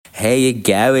How you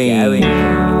going?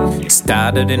 It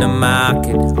started in a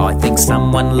market. I think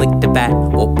someone licked a bat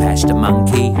or pashed a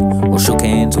monkey or shook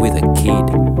hands with a kid.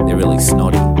 They're really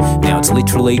snotty. Now it's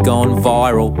literally gone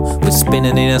viral. We're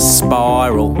spinning in a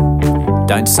spiral.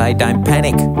 Don't say don't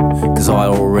panic, cause I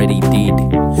already did.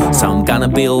 So I'm gonna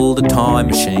build a time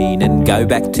machine and go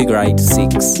back to grade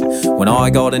 6 when I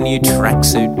got a new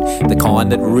tracksuit, the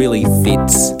kind that really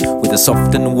fits, with a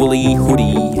soft and woolly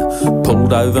hoodie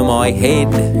pulled over my head.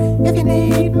 If you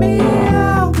need me,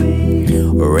 I'll be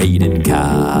reading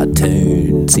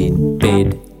cartoons in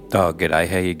bed. Oh, g'day,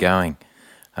 how you going?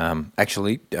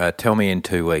 Tell me in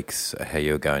 2 weeks how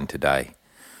you're going today.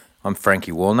 I'm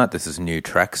Frankie Walnut, this is New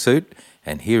Tracksuit,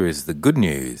 and here is the good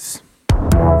news.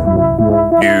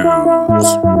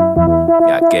 News.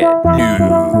 Get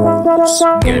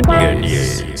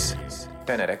news.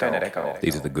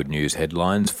 These are the good news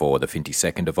headlines for the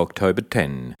 22nd of October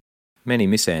 10. Many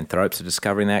misanthropes are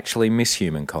discovering they actually miss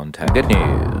human contact. Good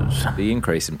news. The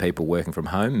increase in people working from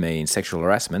home means sexual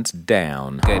harassment's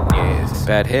down. Good news.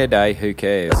 Bad hair day, who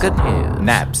cares? Good news.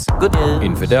 Naps. Good news.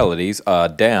 Infidelities are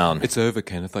down. It's over,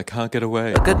 Kenneth, I can't get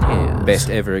away. Good news. Best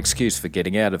ever excuse for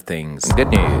getting out of things. Good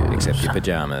news. Except your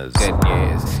pyjamas. Good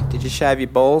news. Did you shave your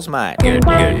balls, mate? Good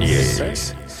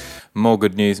news. More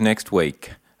good news next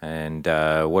week. And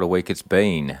what a week it's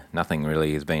been. Nothing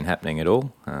really has been happening at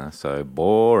all. So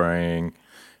boring.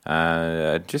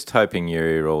 Just hoping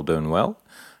you're all doing well.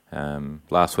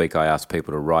 Last week I asked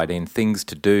people to write in things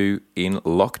to do in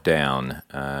lockdown,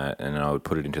 and I would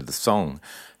put it into the song.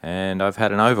 And I've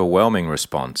had an overwhelming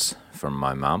response from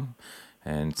my mum.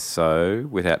 And so,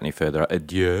 without any further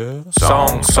ado...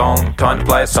 Song, time to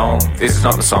play a song. This is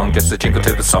not the song, just a jingle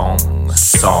to the song.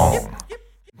 Song.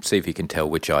 See if you can tell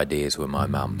which ideas were my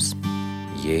mum's.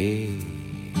 Yeah,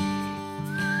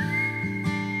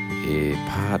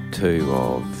 part 2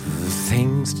 of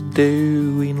things to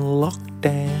do in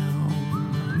lockdown.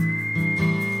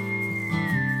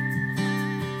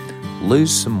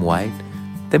 Lose some weight,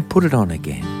 then put it on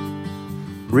again.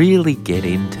 Really get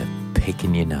into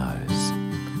picking your nose.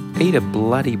 Eat a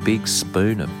bloody big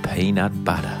spoon of peanut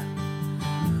butter.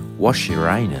 Wash your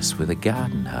anus with a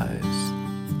garden hose.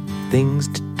 Things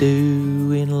to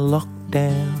do in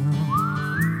lockdown.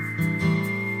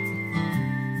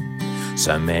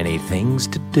 So many things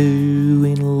to do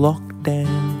in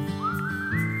lockdown.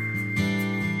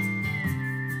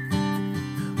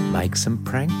 Make some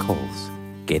prank calls.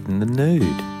 Get in the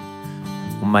nude.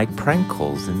 Or make prank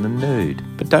calls in the nude.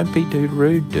 But don't be too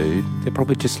rude, dude. They're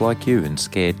probably just like you and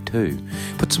scared too.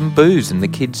 Put some booze in the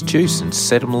kids' juice and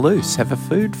set them loose. Have a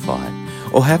food fight.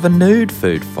 Or have a nude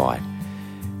food fight.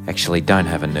 Actually, don't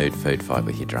have a nude food fight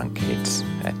with your drunk kids.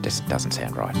 That just doesn't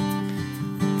sound right.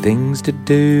 Things to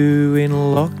do in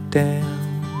lockdown.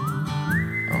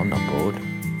 Oh, I'm not bored.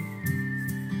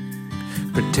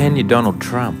 Pretend you're Donald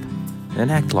Trump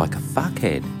and act like a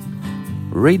fuckhead.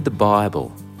 Read the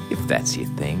Bible, if that's your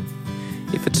thing.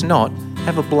 If it's not,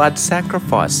 have a blood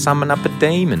sacrifice, summon up a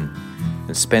demon,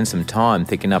 and spend some time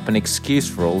thinking up an excuse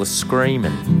for all the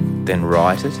screaming. Then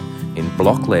write it in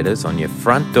block letters on your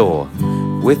front door,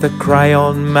 with a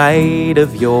crayon made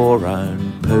of your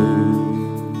own poo.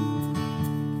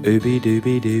 Ooby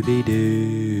dooby dooby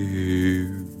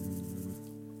doo.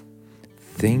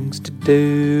 Things to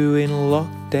do in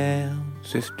lockdown.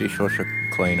 Is this dishwasher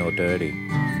clean or dirty?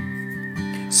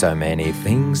 So many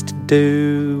things to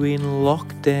do in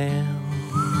lockdown.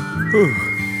 Whew.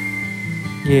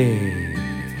 Yeah.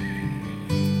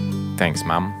 Thanks,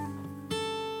 Mum.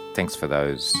 Thanks for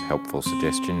those helpful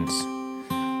suggestions.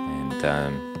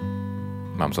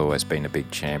 Mum's always been a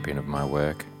big champion of my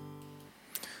work.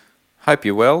 Hope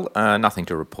you're well. Nothing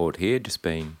to report here, just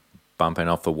been bumping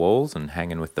off the walls and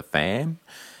hanging with the fam.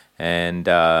 And,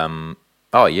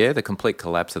 the complete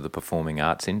collapse of the performing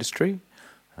arts industry.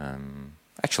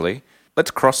 Actually, let's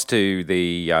cross to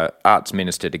the Arts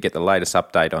Minister to get the latest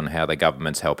update on how the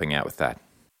government's helping out with that.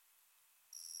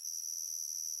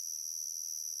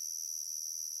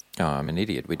 Oh, I'm an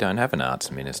idiot. We don't have an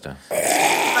Arts Minister.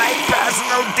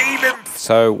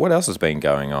 So what else has been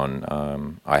going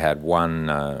on? I had one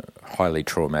highly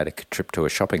traumatic trip to a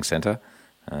shopping centre.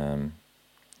 You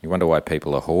wonder why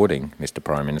people are hoarding, Mr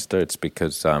Prime Minister. It's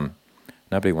because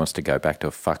nobody wants to go back to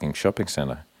a fucking shopping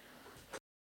centre.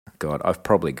 God, I've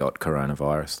probably got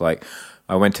coronavirus. Like,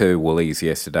 I went to Woolies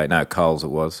yesterday, Coles it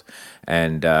was,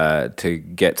 and to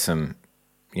get some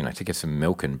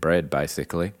milk and bread,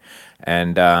 basically.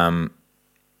 And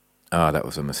that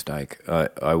was a mistake.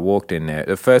 I walked in there.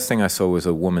 The first thing I saw was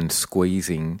a woman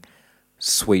squeezing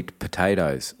sweet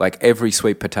potatoes. Like every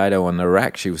sweet potato on the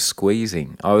rack, she was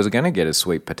squeezing. I was going to get a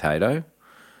sweet potato.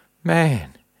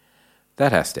 Man,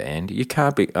 That has to end. You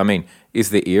can't be... I mean, is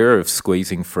the era of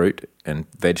squeezing fruit and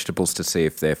vegetables to see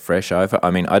if they're fresh over?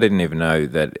 I mean, I didn't even know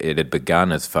that it had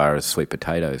begun as far as sweet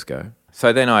potatoes go.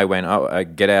 So then I went,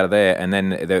 get out of there, and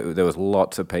then there was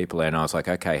lots of people there, and I was like,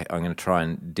 okay, I'm going to try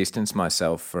and distance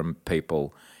myself from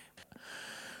people.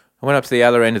 I went up to the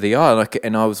other end of the aisle,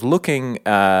 and I was looking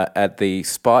at the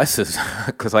spices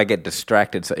because I get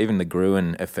distracted. So even the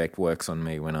Gruen effect works on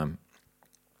me when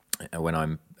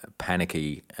I'm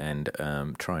panicky and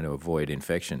trying to avoid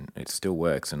infection. It still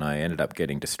works, and I ended up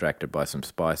getting distracted by some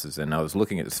spices. And I was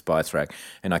looking at the spice rack,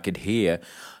 and I could hear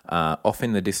off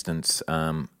in the distance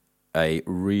a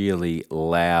really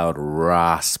loud,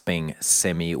 rasping,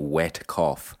 semi-wet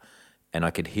cough, and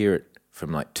I could hear it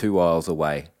from like 2 aisles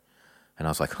away. And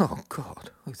I was like, oh,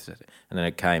 God. Who's that? And then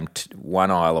it came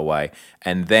 1 aisle away.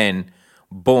 And then,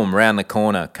 boom, round the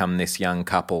corner come this young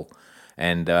couple.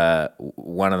 And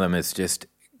one of them is just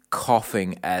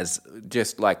coughing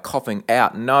coughing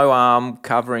out. No arm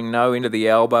covering, no into the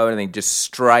elbow, anything, just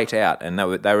straight out. And they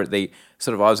were at the,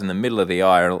 I was in the middle of the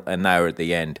aisle and they were at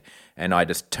the end. And I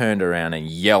just turned around and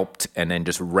yelped and then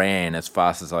just ran as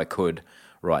fast as I could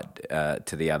right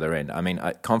to the other end. I mean,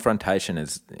 confrontation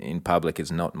in public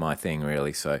is not my thing,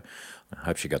 really, so I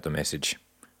hope she got the message.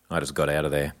 I just got out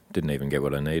of there, didn't even get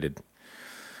what I needed.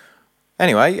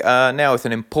 Anyway, now with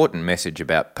an important message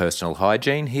about personal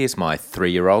hygiene, here's my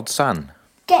 3-year-old son.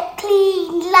 Get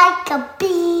clean like a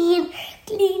bean,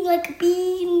 clean like a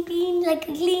bean, bean like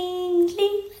a clean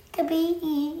like a bean,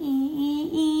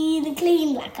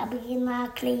 clean like a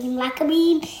bean, clean like a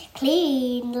bean,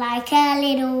 clean like a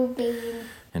little bean.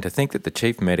 And to think that the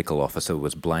chief medical officer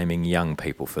was blaming young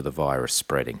people for the virus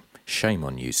spreading. Shame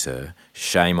on you, sir.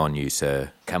 Shame on you,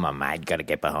 sir. Come on, mate, got to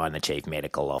get behind the chief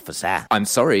medical officer. I'm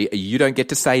sorry, you don't get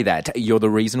to say that. You're the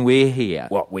reason we're here.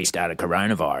 What, we started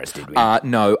coronavirus, did we?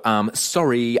 No,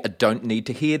 sorry, don't need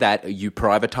to hear that. You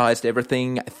privatised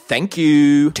everything. Thank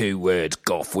you. 2 words,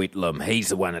 Gough Whitlam. He's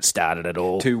the one that started it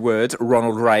all. 2 words,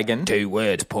 Ronald Reagan. 2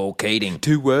 words, Paul Keating.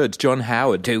 2 words, John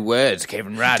Howard. 2 words,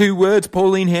 Kevin Rudd. 2 words,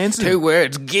 Pauline Hanson. 2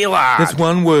 words, Gillard. That's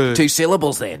 1 word. 2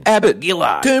 syllables then. Abbott.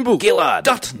 Gillard. Turnbull. Gillard.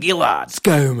 Dutton. Gillard.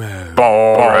 ScoMo.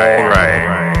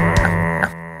 Boring.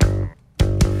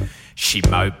 She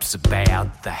mopes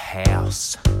about the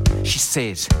house. She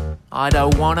says, I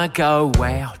don't want to go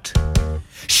out.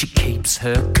 She keeps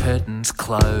her curtains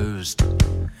closed.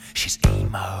 She's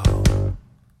emo.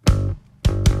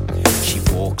 She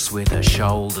walks with her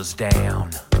shoulders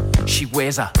down. She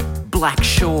wears a black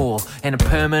shawl and a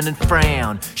permanent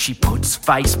frown. She puts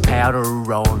face powder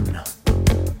on.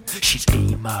 She's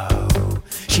emo.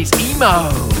 She's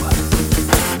emo.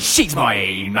 She's my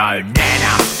emo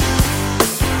nana.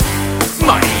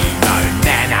 My emo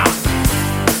nana.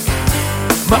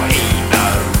 My emo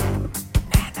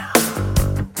nana.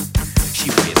 She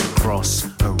wears a cross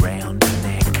around her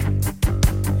neck.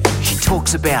 She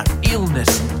talks about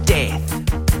illness and death.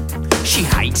 She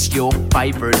hates your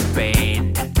favourite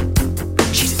band.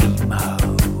 She's emo.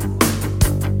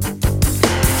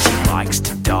 She likes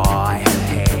to dye her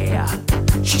hair.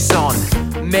 She's on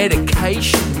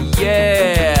medication,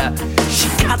 yeah. She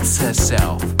cuts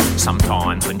herself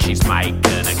sometimes when she's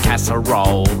making a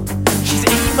casserole. She's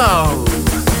emo.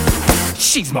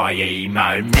 She's my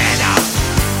emo nana.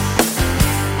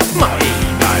 My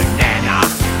emo nana.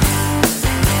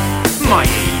 My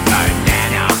emo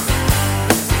nana.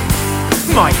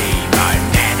 My emo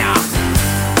nana.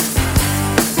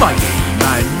 My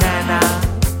emo nana.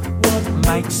 What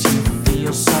makes you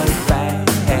feel so bad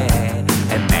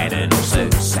and mad and also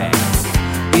sad?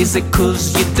 Is it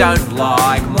 'cause you don't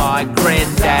like my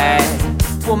granddad?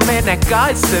 Well, man, that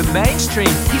guy's so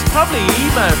mainstream, he's probably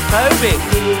emo-phobic.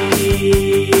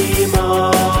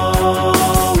 Emo,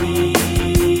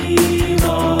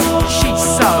 emo. She's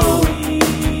so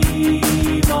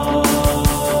emo.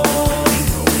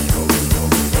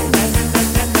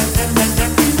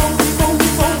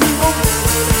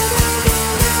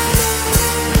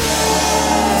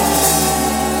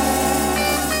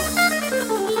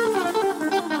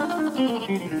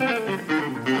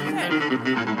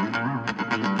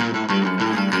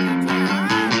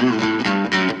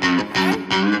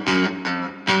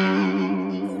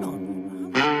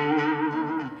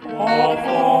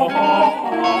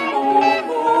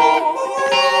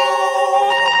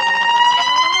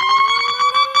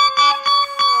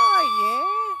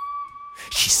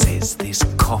 She says this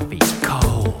coffee's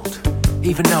cold,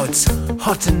 even though it's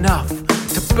hot enough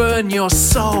to burn your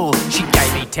soul. She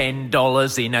gave me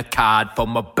 $10 in a card for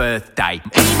my birthday.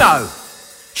 Emo!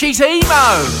 She's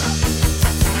emo!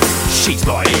 She's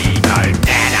my emo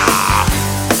nana!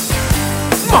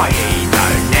 My emo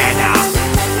nana!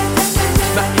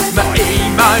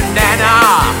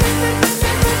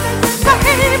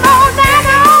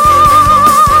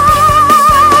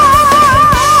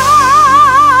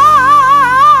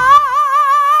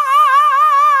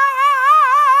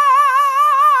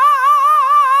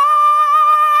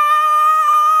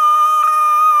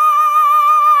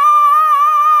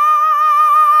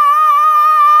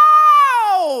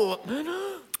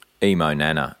 Emo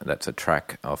Nana. That's a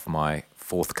track off my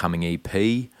forthcoming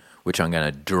EP, which I'm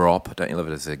going to drop. Don't you love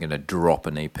it as they're going to drop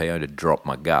an EP? I'm going to drop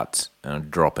my guts and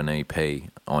drop an EP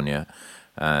on you.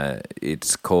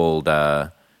 It's called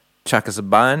Chuck Us a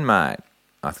Bone, Mate.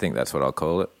 I think that's what I'll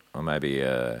call it. Or maybe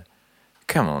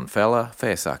Come On Fella,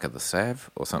 Fair Sucker the Sav,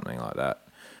 or something like that.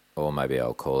 Or maybe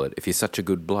I'll call it If You're Such a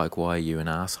Good Bloke, Why Are You an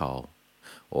Asshole?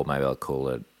 Or maybe I'll call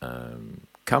it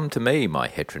Come to Me, My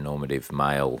Heteronormative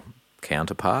Male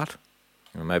Counterpart.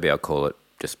 Or maybe I'll call it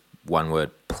just one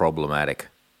word, Problematic.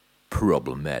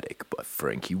 Problematic by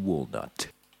Frankie Walnut.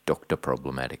 Dr.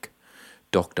 Problematic.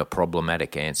 Dr.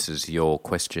 Problematic answers your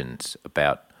questions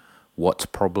about what's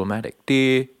problematic.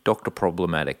 Dear Dr.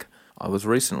 Problematic, I was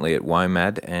recently at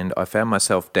WOMAD and I found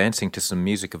myself dancing to some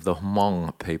music of the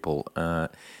Hmong people.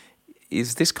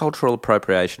 Is this cultural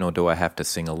appropriation or do I have to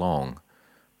sing along?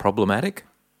 Problematic?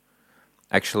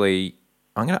 Actually,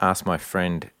 I'm going to ask my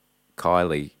friend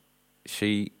Kylie.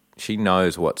 She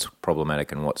knows what's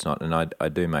problematic and what's not, and I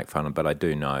do make fun of it, but I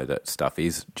do know that stuff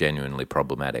is genuinely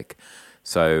problematic.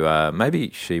 So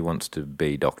maybe she wants to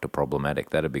be Dr. Problematic.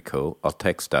 That'd be cool. I'll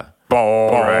text her.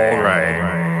 Boring.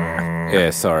 Yeah,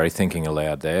 sorry, thinking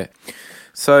aloud there.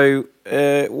 So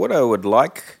what I would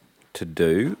like to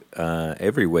do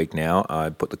every week now, I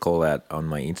put the call out on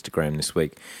my Instagram this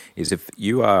week, is if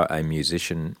you are a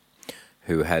musician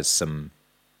who has some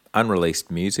unreleased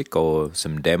music or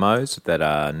some demos that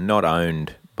are not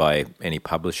owned by any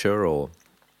publisher or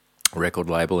record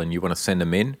label and you want to send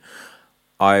them in,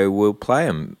 I will play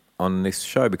them on this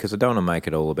show because I don't want to make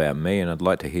it all about me and I'd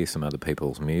like to hear some other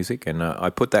people's music. And I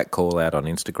put that call out on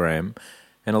Instagram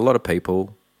and a lot of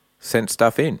people sent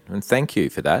stuff in, and thank you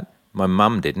for that. My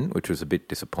mum didn't, which was a bit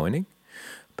disappointing,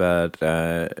 but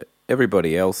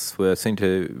everybody else seemed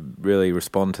to really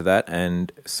respond to that.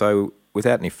 And so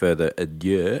without any further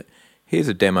ado, here's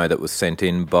a demo that was sent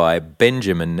in by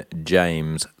Benjamin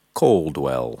James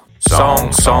Caldwell.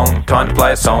 Song, time to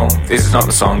play a song. This is not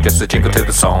the song, just a jingle to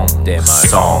the song. Demo.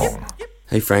 Song.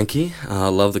 Hey Frankie,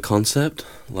 love the concept,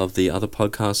 love the other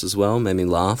podcasts as well, made me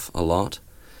laugh a lot,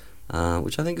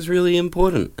 which I think is really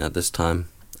important at this time.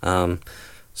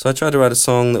 So I tried to write a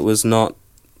song that was not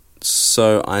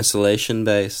so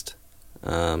isolation-based,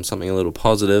 something a little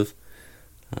positive.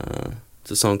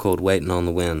 It's a song called Waiting on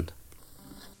the Wind.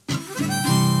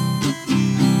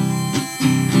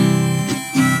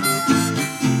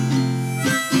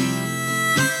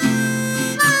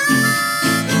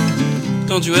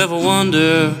 Don't you ever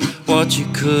wonder what you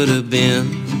could have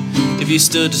been if you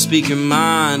stood to speak your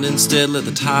mind, instead let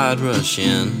the tide rush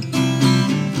in?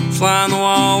 Fly on the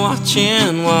wall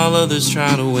watching while others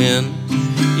try to win.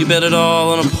 You bet it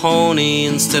all on a pony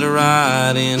instead of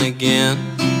riding again.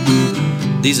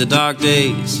 These are dark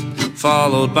days,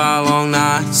 followed by long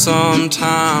nights.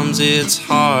 Sometimes it's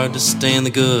hard to stand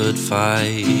the good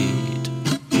fight,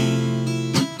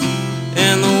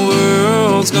 and the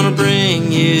world's gonna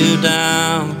bring you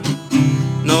down.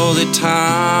 Know that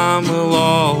time will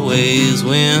always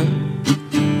win.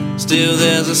 Still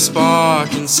there's a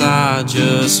spark inside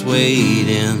just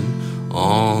waiting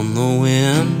on the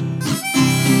wind.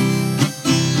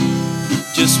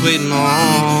 Just waiting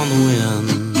on the wind.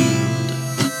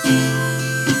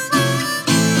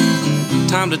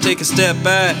 Time to take a step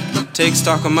back, take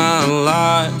stock of my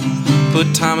life,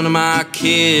 put time into my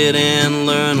kid and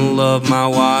learn to love my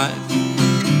wife.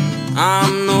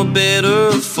 I'm no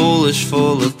better, foolish,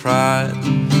 full of pride.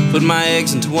 Put my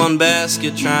eggs into one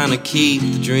basket, trying to keep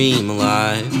the dream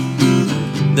alive.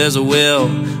 There's a will,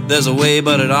 there's a way,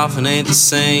 but it often ain't the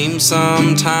same.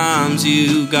 Sometimes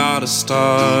you gotta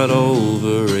start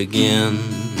over again.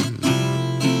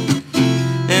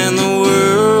 And the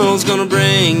world's gonna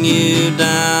bring you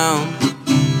down.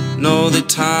 Know that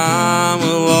time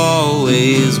will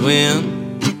always win.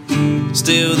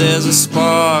 Still there's a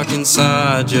spark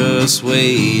inside just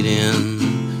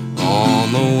waiting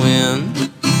on the wind.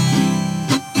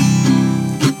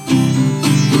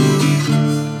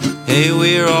 Hey,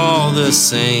 we're all the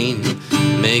same,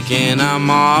 making our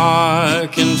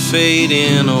mark and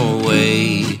fading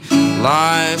away.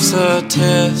 Life's a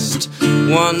test,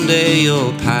 one day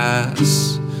you'll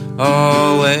pass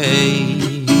away.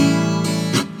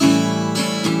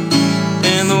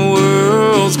 And the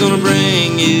world's gonna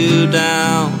bring you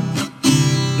down.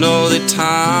 Know that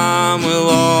time will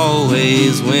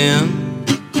always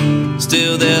win.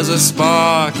 Still there's a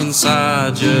spark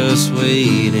inside just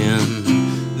waiting.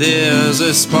 There's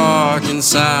a spark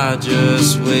inside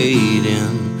just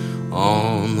waiting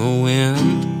on the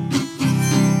wind.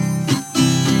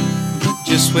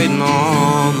 Just waiting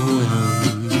on the wind.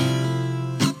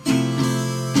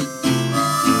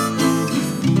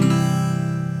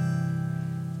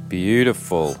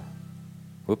 Beautiful.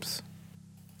 Whoops.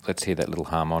 Let's hear that little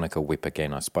harmonica whip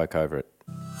again. I spoke over it.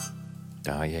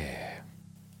 Oh, yeah.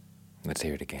 Let's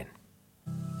hear it again.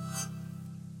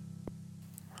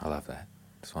 I love that.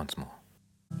 Just once more.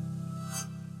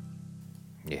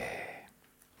 Yeah.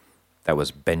 That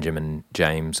was Benjamin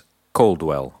James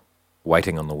Caldwell,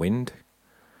 Waiting on the Wind.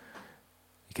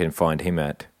 You can find him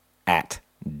at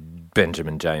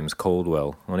Benjamin James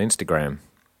Caldwell on Instagram.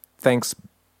 Thanks,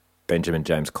 Benjamin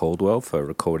James Caldwell, for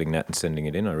recording that and sending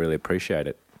it in. I really appreciate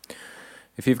it.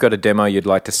 If you've got a demo you'd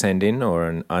like to send in, or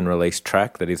an unreleased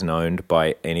track that isn't owned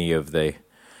by any of the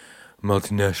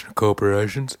multinational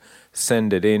corporations,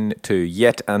 send it in to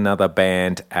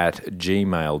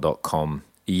yetanotherband@gmail.com.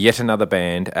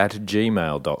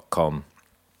 yetanotherband@gmail.com.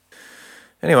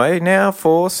 Anyway, now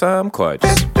for some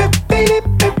quotes.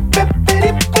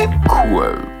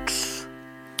 Quotes.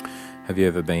 Have you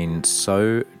ever been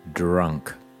so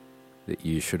drunk that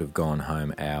you should have gone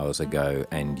home hours ago,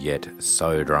 and yet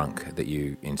so drunk that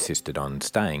you insisted on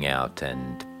staying out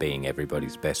and being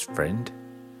everybody's best friend?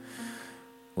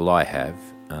 Well, I have.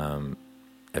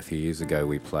 A few years ago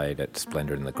we played at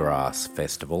Splendour in the Grass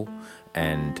Festival,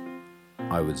 and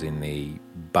I was in the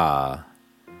bar,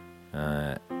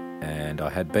 and I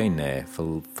had been there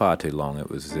for far too long. It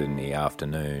was in the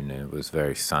afternoon, and it was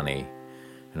very sunny.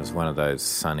 It was one of those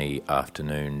sunny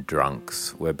afternoon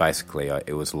drunks where basically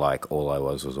it was like all I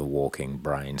was a walking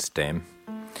brainstem.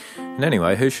 And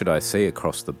anyway, who should I see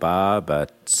across the bar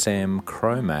but Sam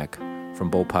Cromack from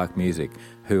Ballpark Music,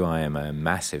 who I am a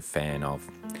massive fan of.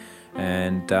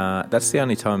 And that's the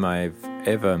only time I've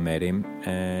ever met him,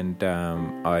 and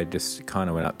I just kind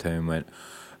of went up to him and went,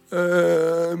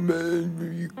 man,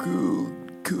 really cool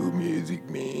music,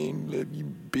 man, love your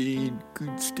band,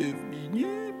 good stuff, man,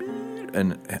 yeah, man.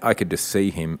 And I could just see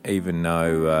him, even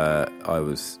though I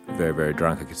was very, very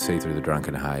drunk, I could see through the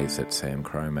drunken haze that Sam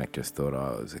Cromack just thought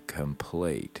I was a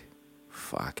complete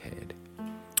fuckhead.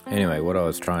 Anyway, what I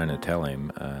was trying to tell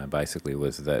him basically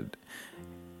was that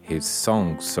his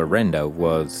song Surrender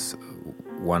was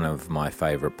one of my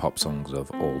favourite pop songs of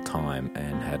all time,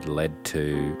 and had led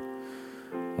to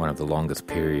one of the longest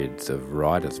periods of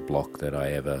writer's block that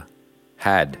I ever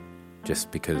had,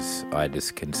 just because I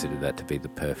just considered that to be the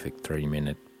perfect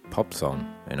 3-minute pop song,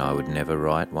 and I would never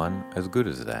write one as good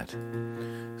as that.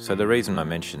 So the reason I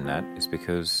mention that is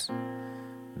because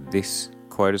this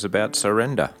quote is about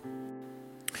surrender.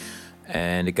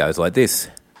 And it goes like this: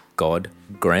 God,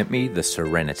 grant me the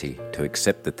serenity to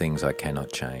accept the things I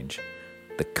cannot change,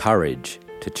 the courage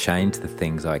to change the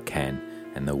things I can,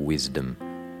 and the wisdom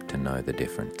to know the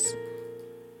difference.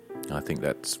 I think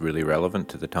that's really relevant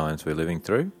to the times we're living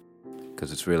through,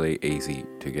 because it's really easy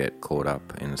to get caught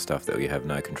up in the stuff that you have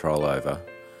no control over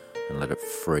and let it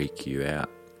freak you out.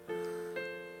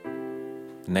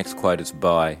 The next quote is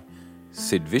by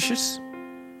Sid Vicious,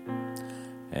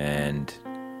 and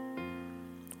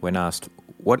when asked,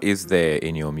 what is there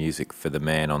in your music for the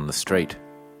man on the street?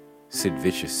 Sid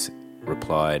Vicious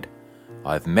replied,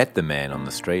 I've met the man on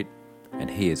the street, and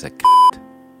he is a c***.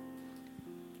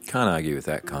 Can't argue with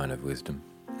that kind of wisdom.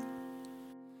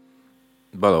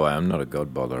 By the way, I'm not a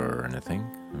god botherer or anything.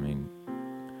 I mean,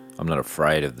 I'm not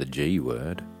afraid of the G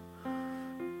word.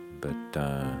 But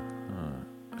I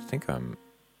think I'm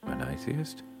an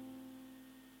atheist,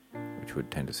 which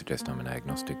would tend to suggest I'm an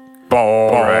agnostic.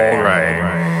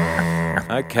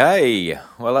 Okay,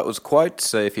 well, that was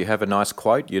quotes. If you have a nice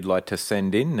quote you'd like to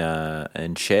send in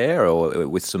and share, or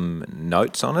with some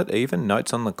notes on it, even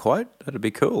notes on the quote, that'd be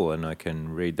cool, and I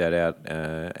can read that out.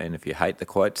 And if you hate the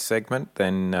quotes segment,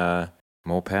 then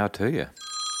more power to you.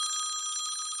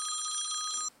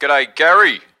 G'day,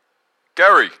 Gary.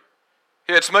 Gary.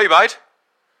 Yeah, it's me, mate.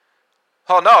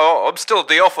 Oh, no, I'm still at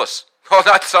the office. Oh,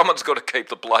 no, someone's got to keep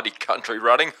the bloody country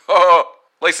running. Oh,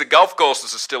 at least the golf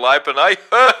courses are still open, eh?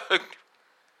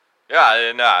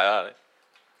 Yeah, no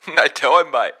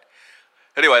time, mate.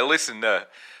 Anyway, listen, the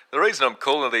reason I'm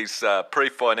calling these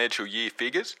pre-financial year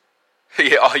figures,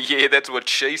 yeah, that's what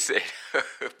she said.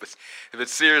 but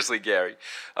seriously, Gary,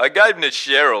 I gave them to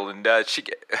Cheryl, and she...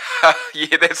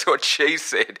 yeah, that's what she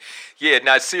said. Yeah,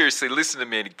 no, seriously, listen to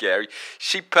me, Gary.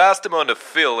 She passed them on to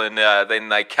Phil, and then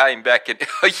they came back and...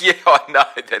 yeah, I know,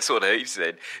 that's what he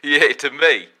said. Yeah, to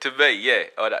me, yeah.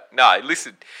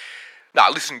 Listen,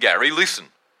 Gary, listen.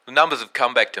 The numbers have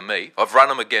come back to me. I've run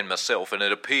them again myself, and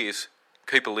it appears...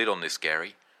 Keep a lid on this,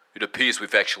 Gary. It appears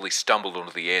we've actually stumbled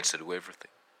onto the answer to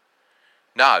everything.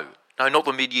 No, not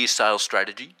the mid-year sales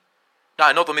strategy.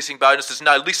 No, not the missing bonuses.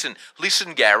 No, listen,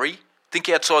 Gary. Think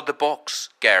outside the box,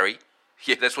 Gary.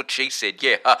 Yeah, that's what she said.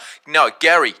 Yeah, no,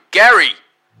 Gary.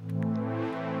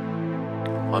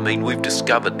 I mean, we've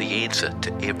discovered the answer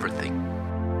to everything.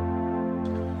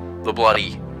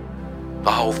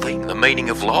 The whole thing, the meaning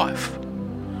of life.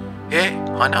 Yeah,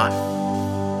 I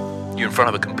know. You in front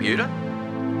of a computer?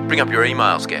 Bring up your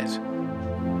emails, Gaz.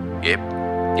 Yep,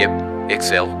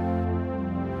 Excel.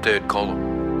 Third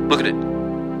column. Look at it.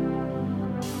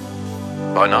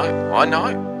 I know.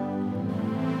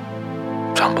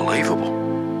 It's unbelievable.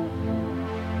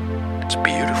 It's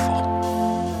beautiful.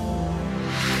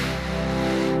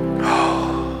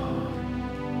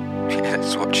 Oh, yeah,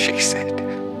 that's what she said.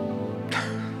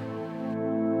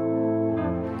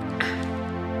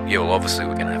 Yeah, well, obviously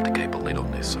we're going to have to keep a lid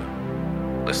on this, so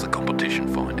unless the competition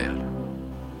find out.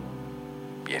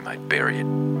 Yeah, mate, bury it.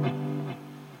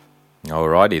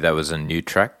 Alrighty, that was a new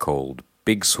track called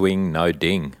Big Swing No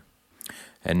Ding.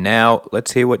 And now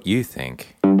let's hear what you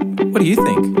think. What do you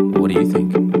think? What do you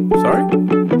think? Sorry?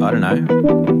 I don't know.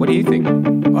 What do you think?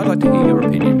 I'd like to hear your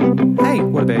opinion. Hey,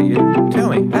 what about you? Tell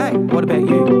me. Hey, what about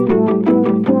you?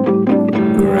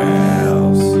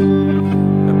 Grouse.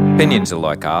 Opinions are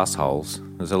like assholes.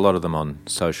 There's a lot of them on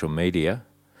social media.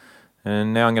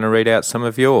 And now I'm going to read out some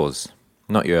of yours.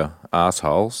 Not your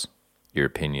assholes, your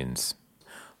opinions.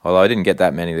 Although I didn't get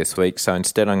that many this week, so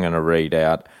instead I'm going to read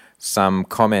out some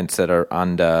comments that are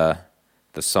under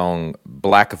the song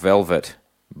Black Velvet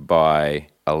by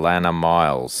Alana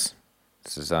Miles.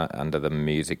 This is under the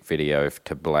music video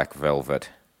to Black Velvet.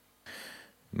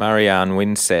 Marianne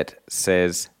Winsett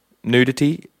says,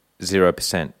 nudity,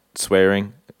 0%.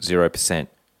 Swearing, 0%.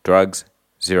 Drugs,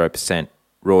 0%.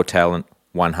 Raw talent,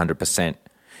 100%.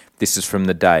 This is from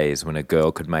the days when a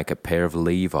girl could make a pair of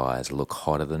Levi's look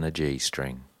hotter than a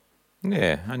G-string.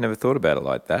 Yeah, I never thought about it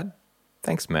like that.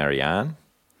 Thanks, Marianne.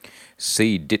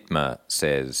 C. Dittmer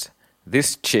says,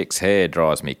 this chick's hair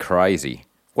drives me crazy.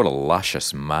 What a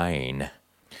luscious mane.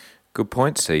 Good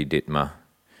point, C. Dittmer.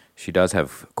 She does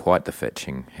have quite the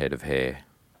fetching head of hair.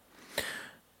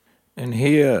 And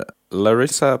here,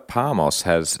 Larissa Parmos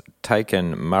has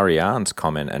taken Marianne's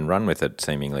comment and run with it,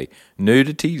 seemingly.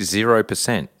 Nudity,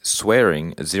 0%.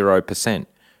 Swearing, 0%.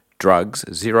 Drugs,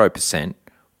 0%.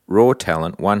 Raw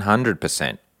talent,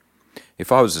 100%.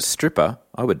 If I was a stripper,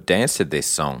 I would dance to this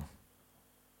song.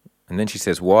 And then she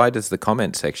says, why does the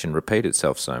comment section repeat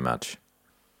itself so much?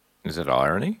 Is it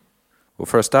irony? Well,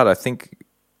 for a start, I think,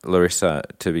 Larissa,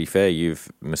 to be fair,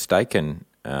 you've mistaken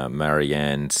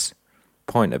Marianne's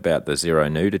point about the zero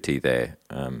nudity there.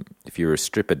 If you were a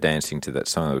stripper dancing to that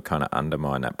song, it would kind of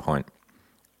undermine that point.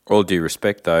 All due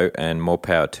respect, though, and more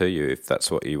power to you if that's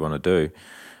what you want to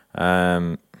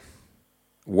do.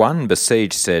 One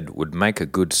Besiege said would make a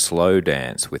good slow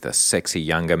dance with a sexy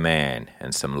younger man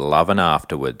and some lovin'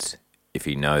 afterwards if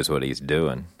he knows what he's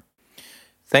doing.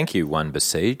 Thank you, One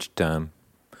Besieged.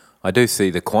 I do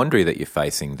see the quandary that you're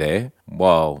facing there.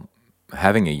 While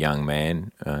having a young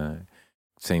man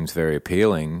seems very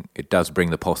appealing, it does bring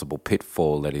the possible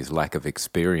pitfall that his lack of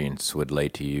experience would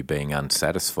lead to you being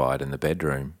unsatisfied in the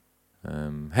bedroom.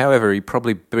 However, he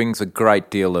probably brings a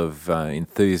great deal of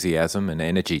enthusiasm and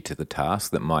energy to the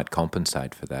task that might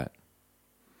compensate for that.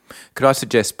 Could I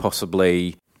suggest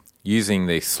possibly using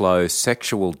the slow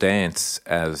sexual dance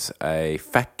as a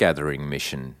fact-gathering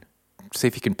mission? See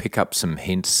if you can pick up some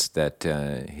hints that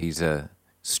he's a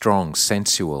strong,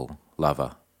 sensual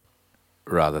lover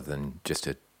rather than just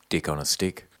a dick on a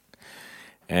stick.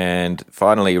 And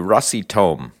finally, Russie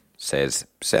Tom says,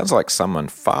 sounds like someone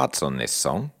farts on this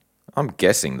song. I'm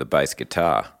guessing the bass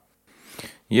guitar.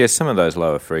 Yes, some of those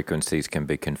lower frequencies can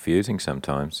be confusing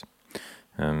sometimes.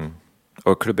 Or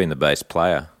it could have been the bass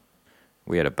player.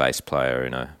 We had a bass player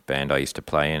in a band I used to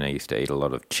play in. I used to eat a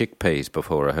lot of chickpeas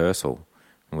before rehearsal.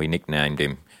 And we nicknamed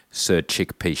him Sir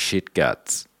Chickpea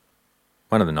Shitguts.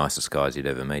 One of the nicest guys you'd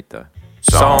ever meet, though.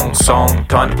 Song,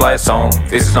 time to play a song.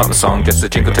 This is not the song, just a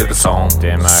jingle to the song.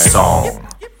 Demo. Song.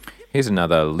 Here's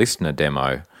another listener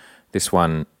demo. This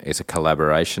one is a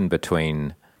collaboration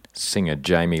between singer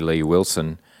Jamie Lee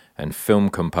Wilson and film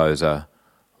composer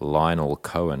Lionel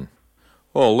Cohen.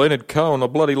 Oh, Leonard Cohen. I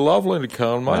bloody love Leonard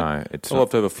Cohen, mate. No, it's I'll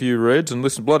have to have a few reds and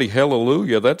listen. Bloody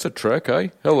Hallelujah, that's a track, eh?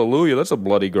 Hallelujah, that's a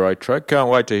bloody great track. Can't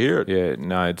wait to hear it. Yeah,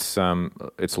 no,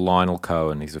 it's Lionel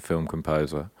Cohen. He's a film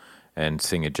composer, and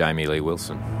singer Jamie Lee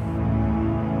Wilson.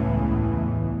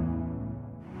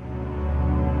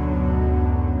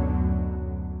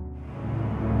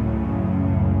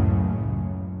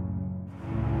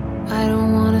 I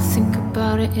don't wanna think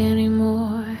about it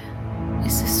anymore.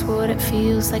 Is this what it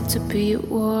feels like to be at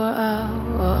war?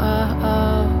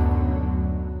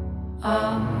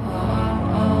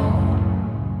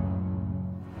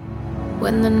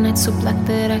 When the night's so black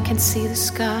that I can't see the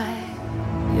sky,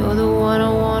 you're the one I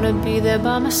want. wanna be there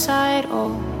by my side. Oh,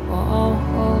 oh, oh,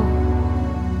 oh.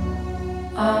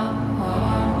 Oh,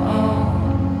 oh, oh.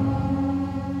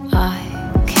 I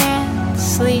can't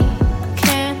sleep,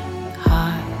 can't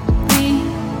hardly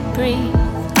breathe.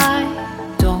 I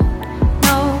don't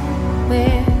know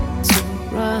where to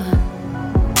run.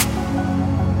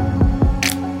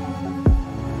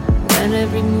 When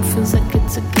every move feels like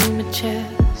it's a game of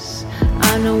chess,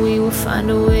 I know we will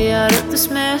find a way out of this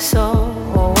mess. Oh,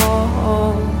 oh, oh,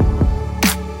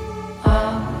 oh.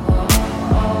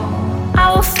 I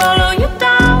will follow you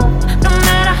down, no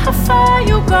matter how far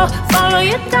you go. Follow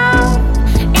you down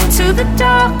into the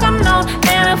dark unknown.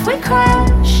 And if we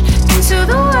crash into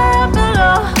the world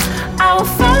below, I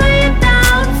will follow you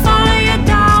down, follow you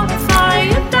down, follow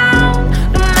you down.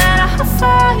 No matter how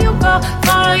far you go,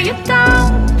 follow you down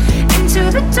into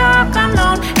the dark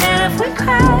unknown. And if we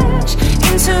crash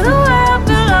into the world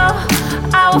below,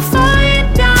 I will follow you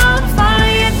down,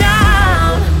 follow you down.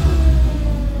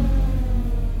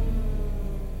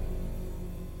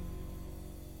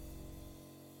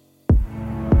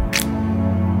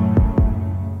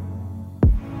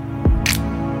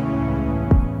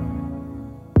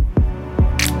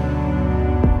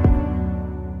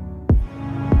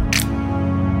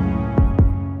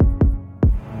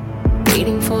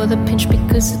 Waiting for the pinch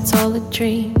because it's all a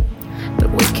dream, but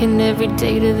waking every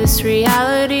day to this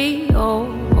reality. Oh,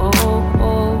 oh,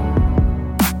 oh.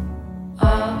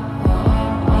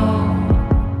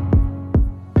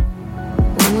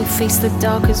 When we face the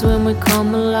dark is when we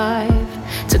come alive.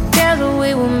 Together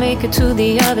we will make it to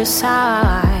the other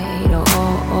side. Oh,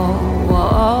 oh,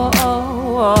 oh,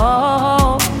 oh,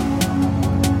 oh.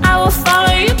 I will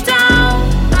follow you down,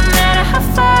 no matter how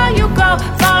far you go.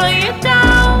 Follow you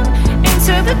down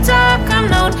into the dark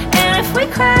unknown. And if we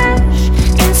crash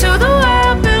into the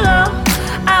world below,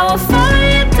 I will follow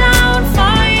you down,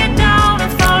 follow you down,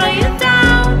 and follow you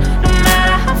down. No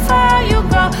matter how far you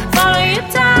go, follow you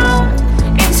down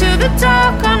into the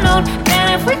dark unknown. And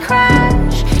if we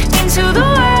crash into the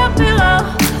world below,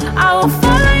 I will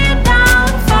follow you down,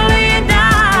 follow you down.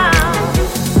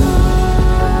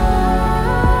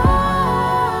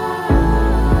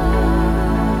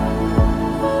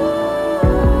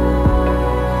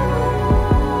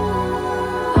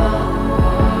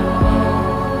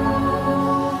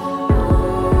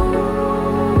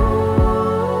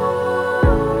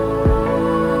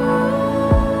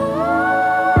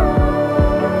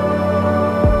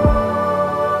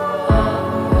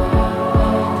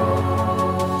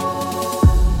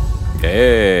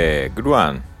 Yeah, good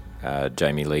one.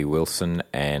 Jamie Lee Wilson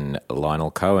and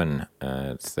Lionel Cohen.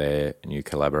 It's their new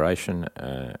collaboration.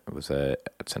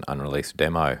 It's an unreleased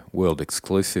demo, world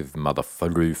exclusive.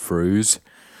 Motherfrues.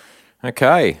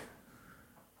 Okay.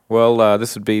 Well,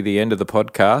 this would be the end of the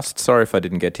podcast. Sorry if I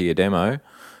didn't get to your demo.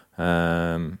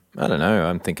 I don't know.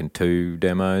 I'm thinking 2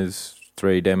 demos,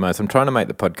 3 demos. I'm trying to make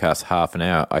the podcast half an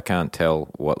hour. I can't tell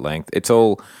what length. It's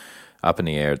all up in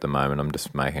the air at the moment. I'm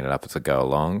just making it up as I go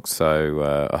along.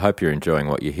 So I hope you're enjoying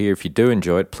what you hear. If you do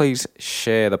enjoy it, please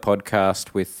share the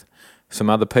podcast with some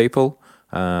other people.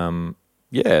 Yeah,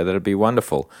 that'd be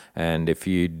wonderful. And if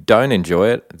you don't enjoy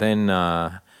it, then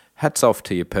hats off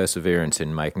to your perseverance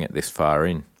in making it this far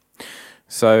in.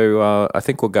 So I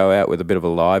think we'll go out with a bit of a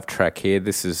live track here.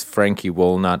 This is Frankie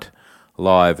Walnut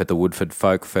live at the Woodford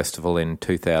Folk Festival in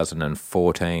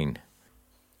 2014.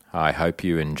 I hope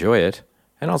you enjoy it.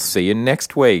 And I'll see you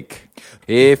next week.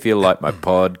 If you like my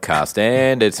podcast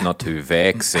and it's not too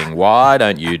vexing, why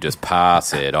don't you just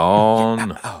pass it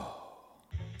on?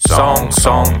 Song,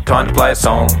 time to play a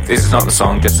song. This is not the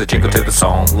song, just a jingle to the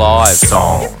song. Live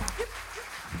song.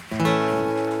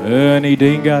 Ernie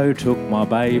Dingo took my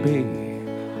baby.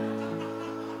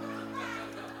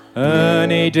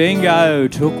 Ernie Dingo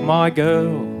took my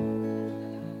girl.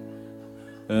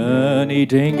 Ernie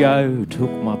Dingo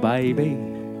took my baby.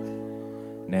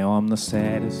 Now I'm the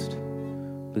saddest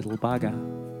little bugger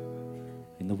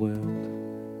in the world.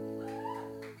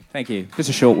 Thank you. Just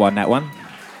a short one, that one.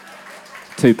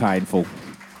 Too painful.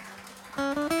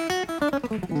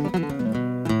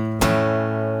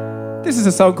 This is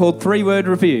a song called 3-Word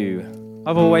Review.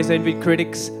 I've always envied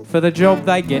critics for the job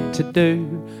they get to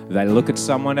do. They look at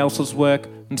someone else's work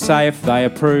and say if they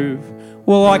approve.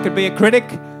 Well, I could be a critic,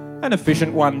 an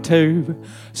efficient one too,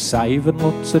 saving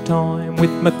lots of time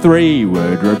with my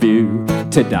 3-word review.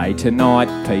 Today, tonight,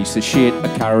 piece of shit.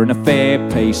 A current affair,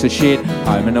 piece of shit.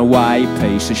 Home and away,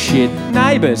 piece of shit.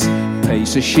 Neighbours,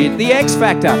 piece of shit. The X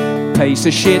Factor, piece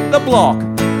of shit. The Block,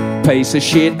 piece of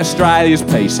shit. Australia's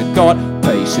piece of God,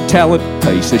 piece of talent,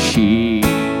 piece of shit.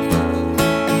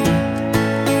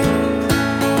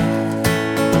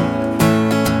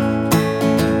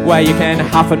 where you can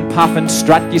huff and puff and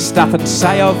strut your stuff and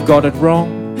say I've got it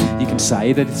wrong. You can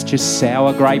say that it's just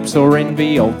sour grapes or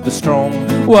envy of the strong.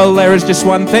 Well, there is just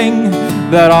one thing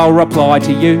that I'll reply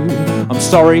to you. I'm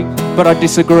sorry, but I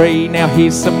disagree. Now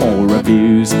here's some more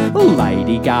reviews.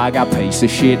 Lady Gaga, piece of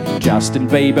shit. Justin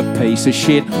Bieber, piece of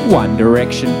shit. One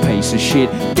Direction, piece of shit.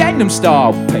 Gangnam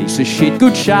Style, piece of shit.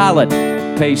 Good Charlotte,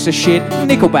 piece of shit.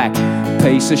 Nickelback,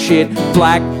 piece of shit.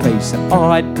 Black, piece of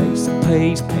eyed, piece of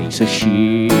peas, piece of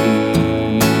shit.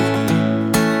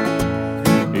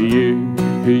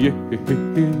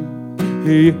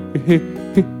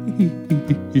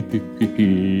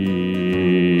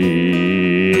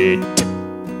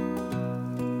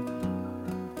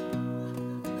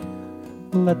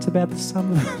 Well, that's about the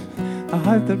sum of it. I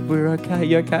hope that we're okay.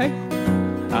 You okay?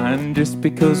 And just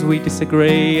because we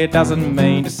disagree, it doesn't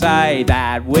mean to say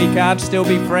that we can't still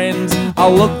be friends.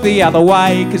 I'll look the other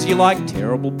way, cause you like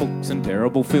terrible books and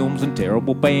terrible films and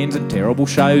terrible bands and terrible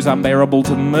shows unbearable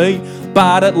to me.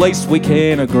 But at least we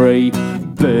can agree.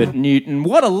 Bert Newton,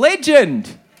 what a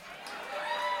legend!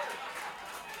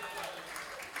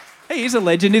 He is a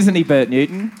legend, isn't he, Bert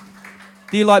Newton?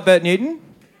 Do you like Bert Newton?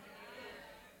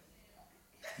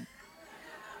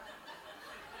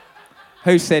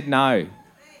 Who said no?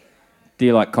 Do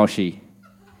you like Koshi?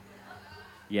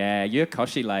 Yeah, you're a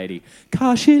Koshi lady.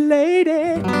 Koshi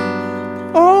lady.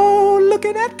 Oh,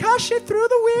 looking at Koshi through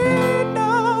the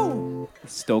window.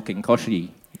 Stalking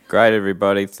Koshi. Great,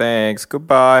 everybody. Thanks.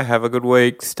 Goodbye. Have a good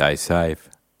week. Stay safe.